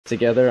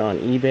together on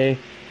eBay.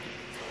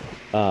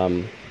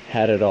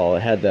 Had it all.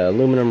 It had the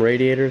aluminum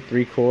radiator,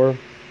 3-core.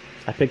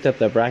 I picked up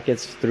the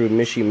brackets through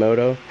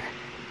Mishimoto.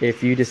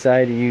 If you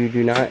decide you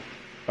do not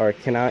or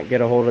cannot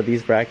get a hold of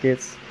these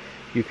brackets,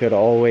 you could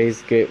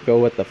always go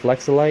with the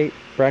Flexolite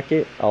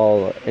bracket.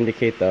 I'll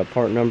indicate the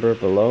part number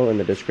below in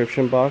the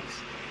description box.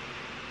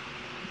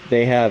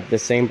 They have the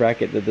same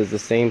bracket that does the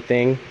same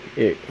thing.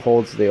 It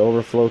holds the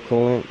overflow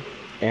coolant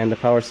and the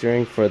power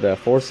steering for the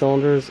 4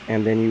 cylinders,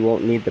 and then you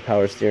won't need the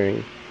power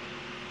steering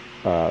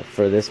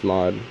for this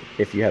mod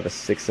if you have a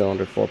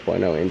 6-cylinder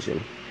 4.0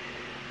 engine.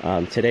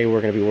 Today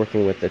we're going to be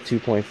working with the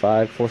 2.5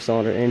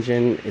 4-cylinder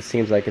engine. It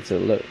seems like it's a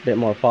little bit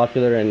more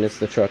popular, and it's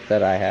the truck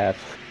that I have.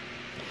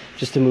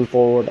 Just to move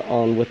forward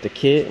on with the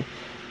kit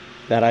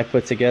that I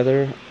put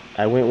together,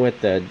 I went with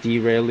the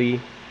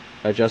D-Rayleigh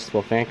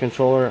adjustable fan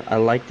controller. I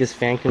like this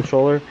fan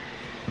controller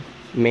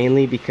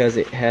mainly because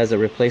it has a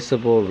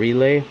replaceable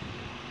relay,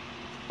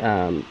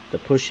 the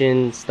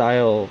push-in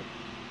style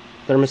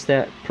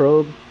thermostat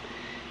probe,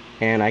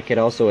 and I could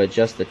also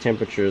adjust the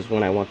temperatures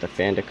when I want the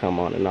fan to come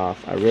on and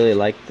off. I really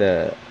like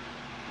the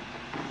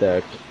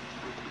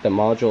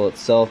module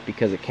itself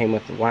because it came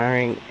with the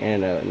wiring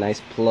and a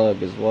nice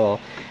plug as well,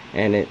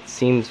 and it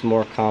seems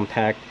more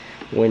compact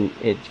when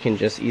it can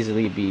just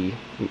easily be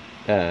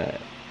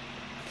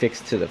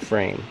fixed to the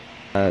frame.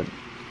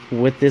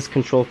 With this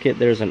control kit,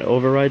 there's an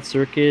override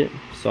circuit,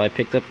 so I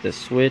picked up this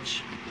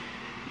switch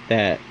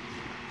that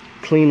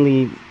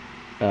cleanly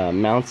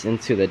mounts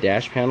into the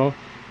dash panel,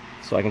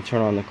 so I can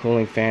turn on the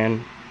cooling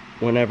fan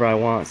whenever I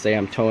want. Say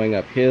I'm towing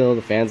uphill,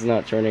 the fan's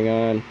not turning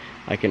on,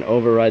 I can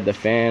override the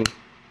fan,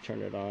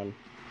 turn it on.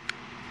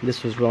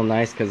 This was real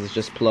nice because it's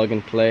just plug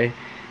and play,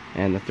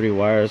 and the 3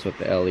 wires with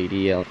the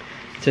LED.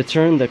 To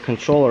turn the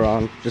controller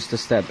on, just to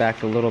step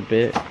back a little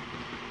bit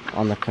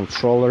on the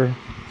controller,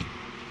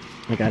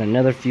 I got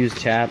another fuse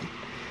tap.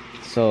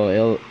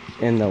 So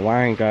in the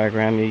wiring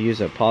diagram, you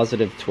use a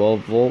positive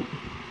 12 volt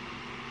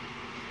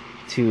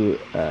to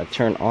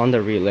turn on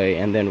the relay,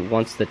 and then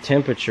once the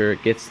temperature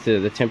gets to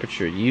the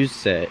temperature you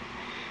set,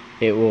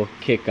 it will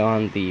kick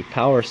on the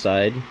power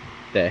side,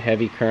 the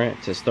heavy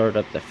current, to start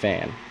up the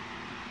fan.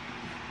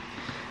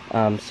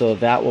 So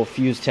that will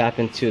fuse tap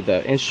into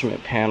the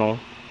instrument panel,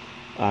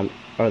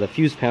 or the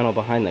fuse panel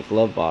behind the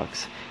glove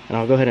box, and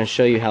I'll go ahead and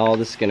show you how all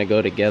this is going to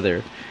go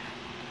together.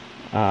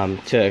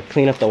 To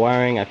clean up the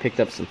wiring, I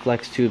picked up some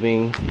flex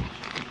tubing.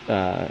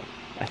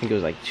 I think it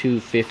was like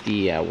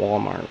 $2.50 at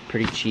Walmart,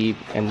 pretty cheap.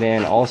 And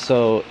then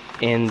also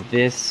in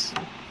this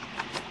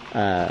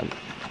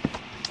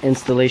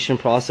installation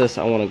process,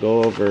 I want to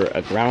go over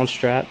a ground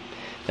strap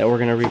that we're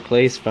going to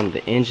replace from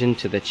the engine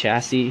to the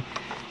chassis.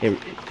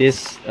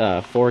 This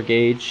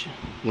 4-gauge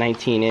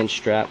 19-inch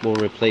strap will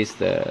replace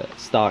the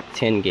stock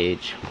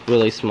 10-gauge,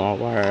 really small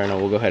wire, and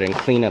we'll go ahead and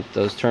clean up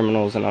those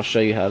terminals, and I'll show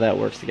you how that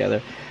works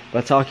together.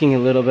 But talking a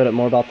little bit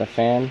more about the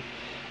fan,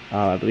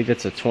 I believe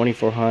it's a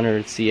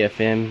 2400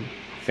 CFM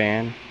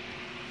fan.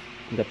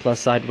 The plus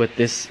side with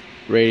this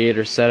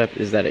radiator setup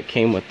is that it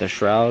came with the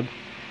shroud,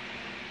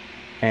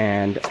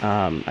 and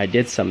I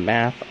did some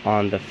math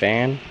on the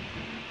fan.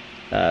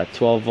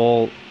 12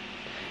 volt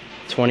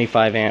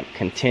 25 amp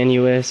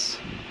continuous,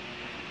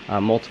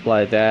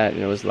 multiply that,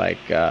 and it was like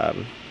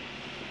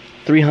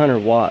 300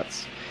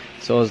 watts.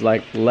 So it was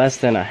like less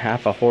than a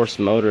half a horse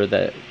motor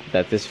that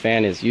this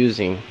fan is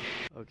using.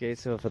 Okay,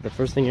 so for the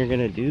first thing you're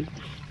gonna do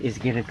is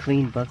get a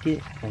clean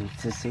bucket and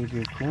to save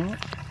your coolant.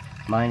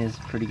 Mine is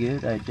pretty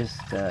good. I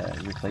just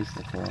replaced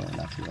the coolant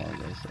not too long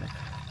ago, so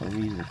I'll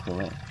reuse the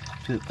coolant.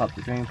 Pop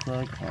the drain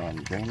plug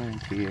and drain it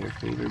into your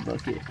favorite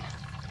bucket.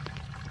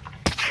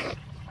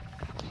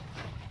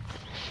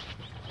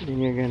 Then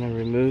you're gonna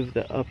remove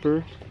the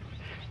upper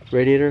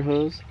radiator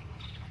hose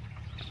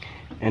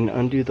and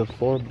undo the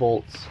 4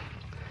 bolts.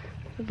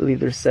 I believe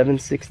there's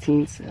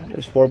 7/16.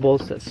 There's 4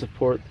 bolts that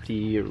support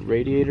the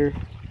radiator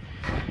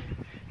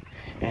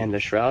and the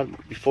shroud.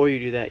 Before you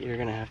do that, you're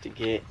gonna have to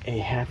get a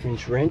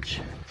 1/2-inch wrench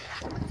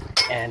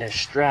and a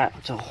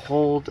strap to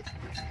hold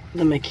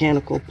the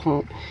mechanical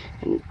pump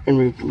and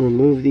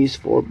remove these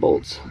 4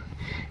 bolts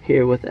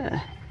here with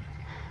a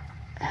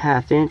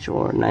 1/2-inch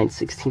or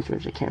 9/16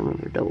 wrench. I can't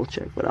remember, double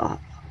check, but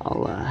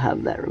I'll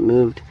have that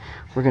removed.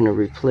 We're gonna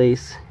remove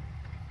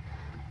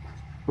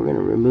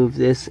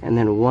this, and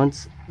then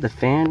once the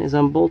fan is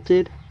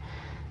unbolted,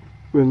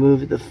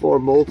 remove the 4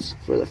 bolts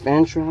for the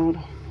fan shroud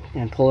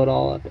and pull it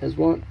all up at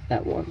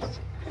once.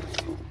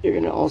 You're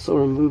gonna also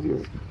remove your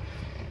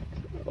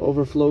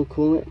overflow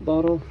coolant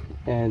bottle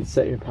and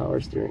set your power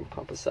steering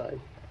pump aside.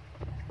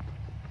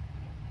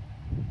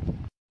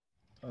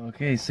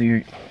 Okay, so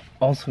you're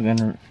also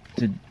gonna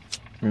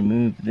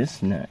remove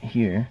this nut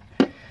here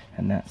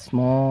and that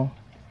small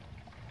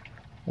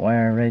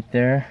wire right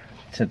there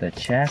to the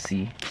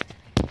chassis,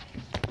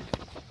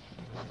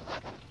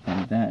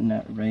 and that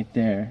nut right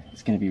there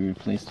is going to be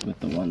replaced with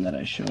the one that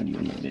I showed you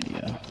in the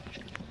video.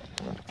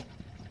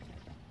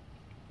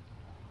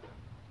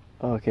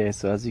 Okay,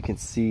 so as you can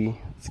see,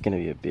 it's going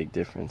to be a big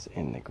difference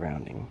in the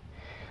grounding.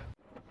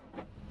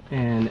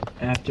 And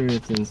after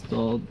it's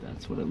installed,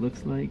 that's what it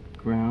looks like.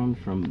 Ground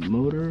from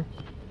motor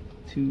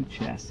to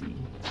chassis.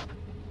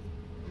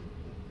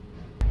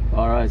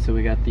 Alright, so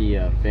we got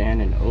the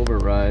fan and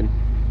override.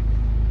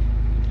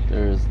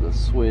 There's the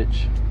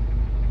switch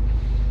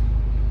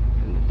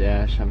and the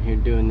dash. I'm here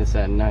doing this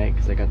at night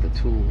because I got the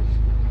tools.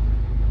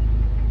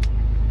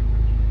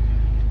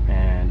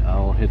 And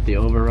I'll hit the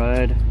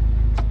override.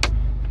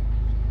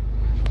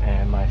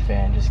 And my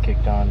fan just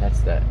kicked on.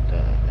 That's that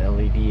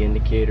LED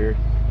indicator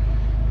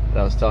that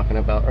I was talking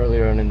about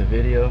earlier on in the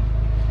video.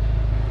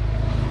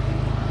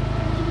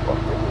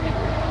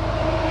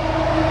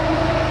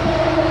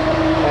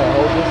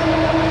 Hold this.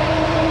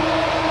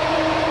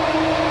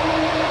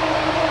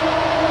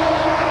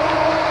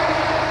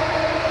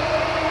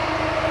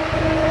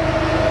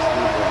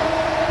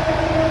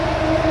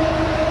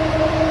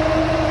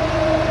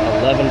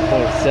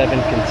 .7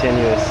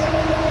 continuous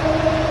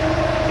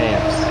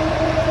amps.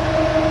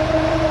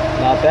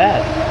 Not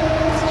bad.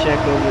 Let's check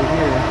over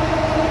here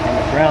on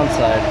the ground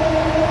side.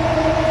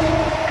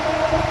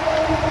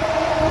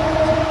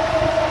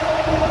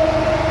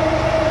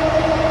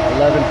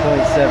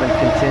 .7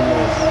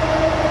 continuous.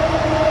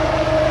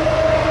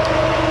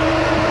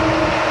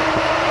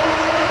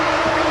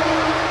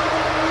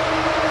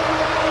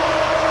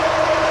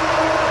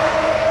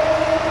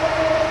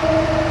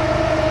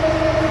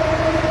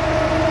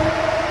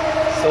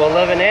 So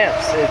 11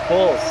 amps, it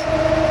pulls.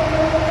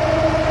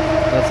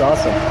 That's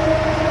awesome.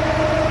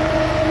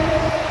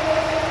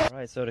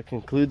 Alright, so to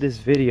conclude this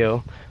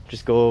video,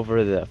 just go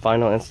over the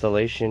final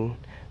installation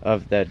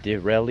of that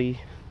Pirelli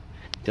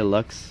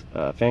Deluxe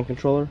fan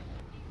controller.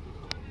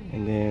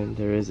 And then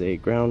there is a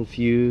ground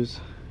fuse,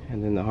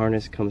 and then the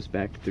harness comes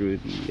back through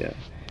the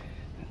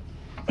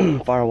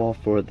firewall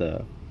for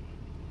the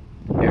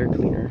air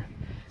cleaner.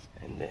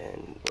 And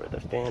then where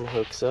the fan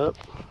hooks up,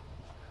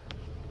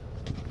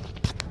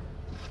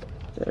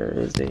 there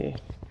is a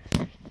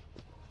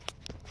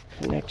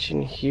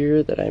connection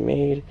here that I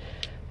made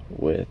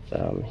with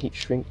heat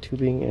shrink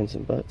tubing and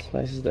some butt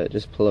slices that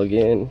just plug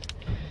in,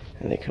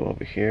 and they come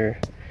over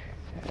here,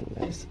 and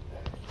that's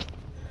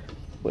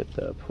with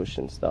the push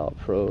and style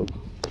probe.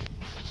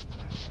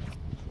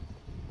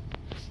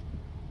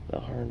 The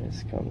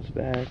harness comes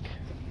back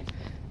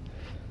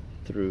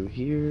through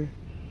here.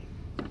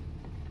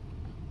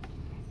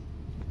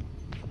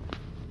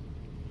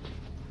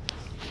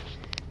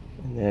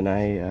 And then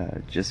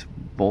I just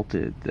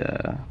bolted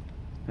the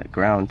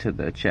ground to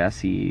the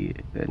chassis,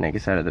 the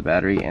negative side of the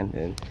battery, and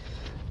then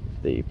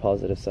the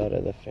positive side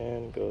of the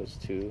fan goes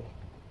to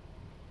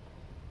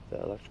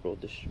the electrical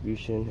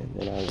distribution. And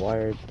then I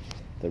wired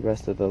the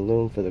rest of the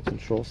loom for the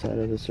control side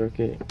of the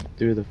circuit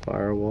through the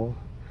firewall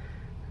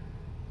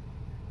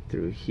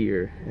through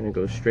here, and it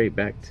goes straight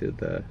back to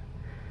the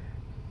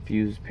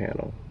fuse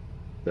panel,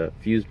 the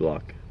fuse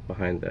block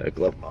behind the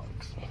glove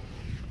box.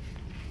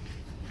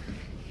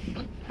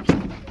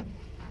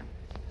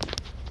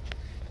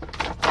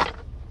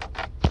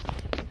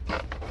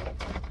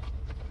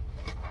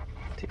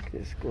 Take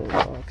this glove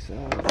box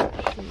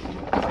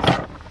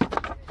out.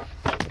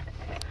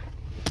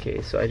 Okay,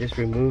 so I just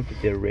removed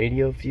the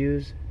radio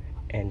fuse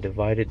and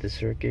divided the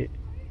circuit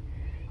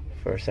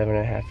for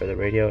 7.5 for the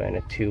radio and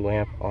a 2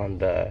 amp on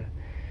the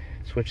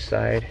switch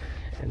side,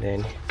 and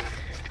then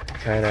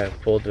kind of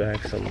pulled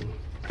back some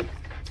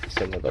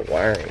of the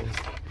wiring,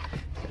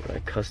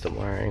 like custom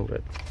wiring,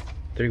 but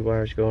 3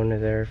 wires go into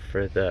there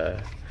for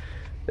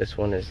this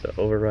one is the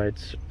override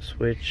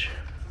switch,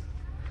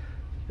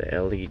 the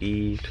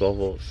LED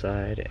 12-volt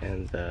side,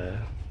 and the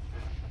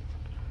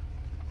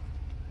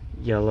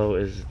yellow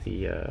is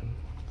the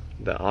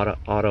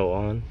auto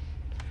on,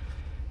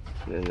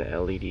 and then the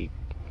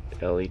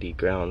LED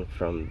ground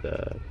from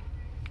the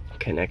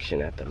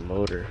connection at the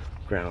motor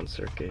ground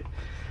circuit,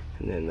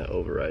 and then the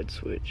override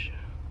switch.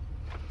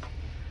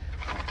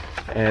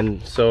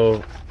 And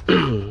so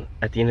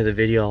at the end of the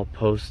video I'll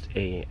post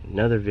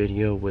another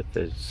video with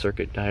the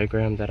circuit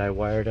diagram that I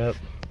wired up.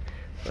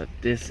 But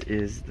this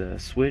is the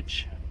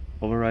switch,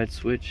 override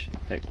switch,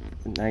 that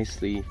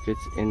nicely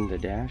fits in the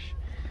dash,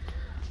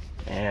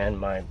 and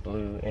my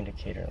blue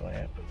indicator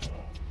lamp.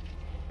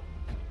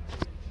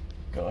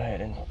 Go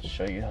ahead and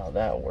show you how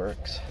that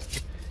works.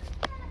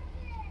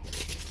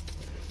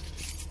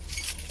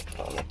 Put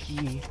on the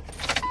key,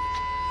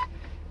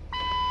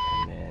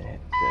 and then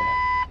hit the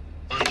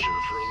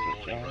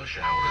early rush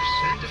hours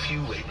and a few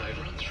late night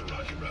runs for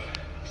Rocky Road.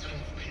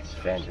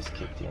 fan just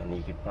kicked in.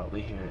 You could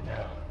probably hear it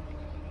now.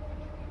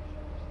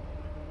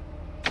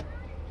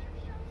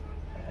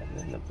 And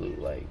then the blue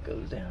light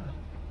goes down.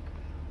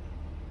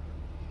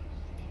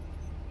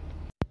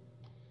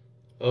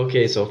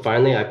 Okay, so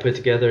finally I put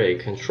together a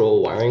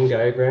control wiring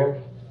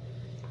diagram.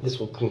 This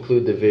will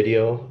conclude the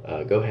video.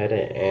 Go ahead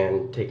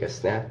and take a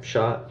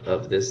snapshot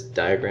of this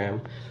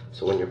diagram.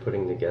 So when you're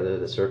putting together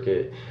the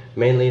circuit,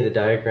 mainly the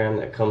diagram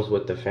that comes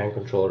with the fan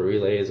controller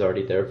relay is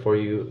already there for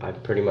you. I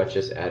pretty much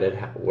just added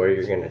where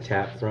you're gonna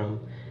tap from,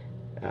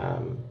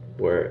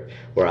 where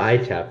I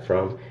tap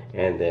from,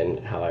 and then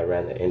how I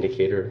ran the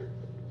indicator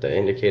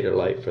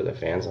light for the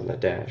fans on the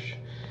dash.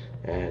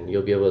 and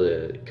you'll be able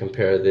to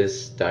compare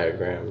this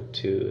diagram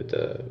to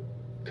the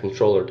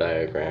controller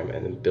diagram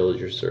and then build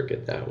your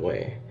circuit that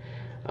way.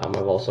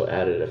 I've also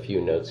added a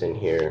few notes in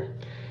here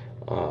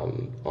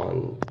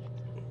on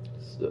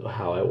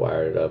how I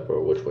wired it up,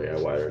 or which way I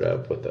wired it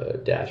up, with a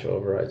dash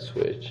override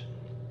switch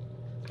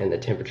and the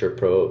temperature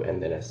probe,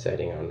 and then a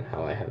setting on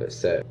how I have it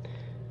set.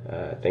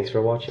 Thanks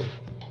for watching.